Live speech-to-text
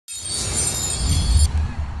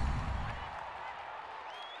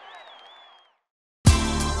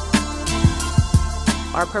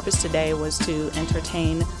Our purpose today was to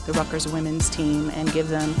entertain the Rutgers women's team and give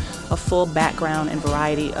them a full background and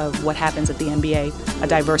variety of what happens at the NBA, a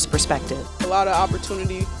diverse perspective. A lot of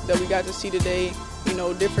opportunity that we got to see today,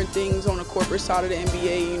 different things on the corporate side of the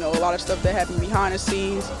NBA, a lot of stuff that happened behind the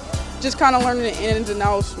scenes. Just kind of learning the ins and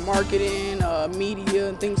outs, marketing, media,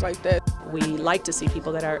 and things like that. We like to see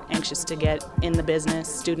people that are anxious to get in the business,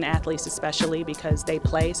 student athletes especially, because they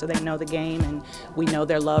play so they know the game and we know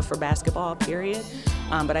their love for basketball, period.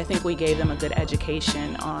 But I think we gave them a good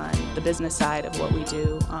education on the business side of what we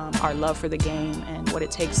do, our love for the game and what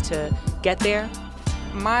it takes to get there.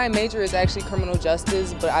 My major is actually criminal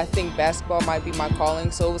justice, but I think basketball might be my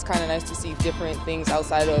calling, so it was kind of nice to see different things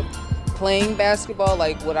outside of playing basketball,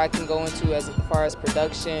 like what I can go into as far as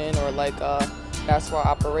production or like basketball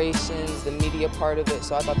operations, the media part of it,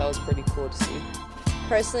 so I thought that was pretty cool to see.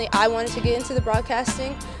 Personally, I wanted to get into the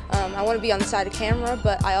broadcasting. I want to be on the side of camera,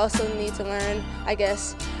 but I also need to learn, I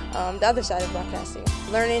guess, the other side of broadcasting.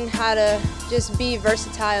 Learning how to just be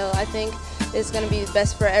versatile, I think, is going to be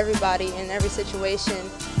best for everybody in every situation.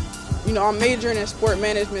 I'm majoring in sport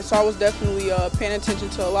management, so I was definitely paying attention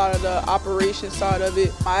to a lot of the operations side of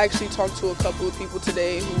it. I actually talked to a couple of people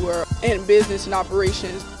today who were in business and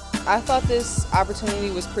operations. I thought this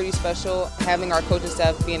opportunity was pretty special, having our coaching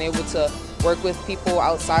staff being able to work with people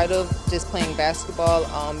outside of just playing basketball,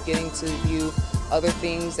 getting to view other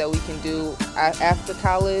things that we can do after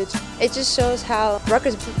college. It just shows how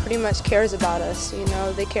Rutgers pretty much cares about us.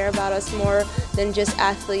 They care about us more than just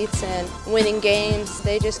athletes and winning games.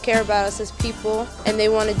 They just care about us as people, and they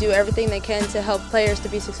want to do everything they can to help players to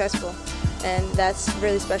be successful. And that's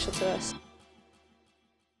really special to us.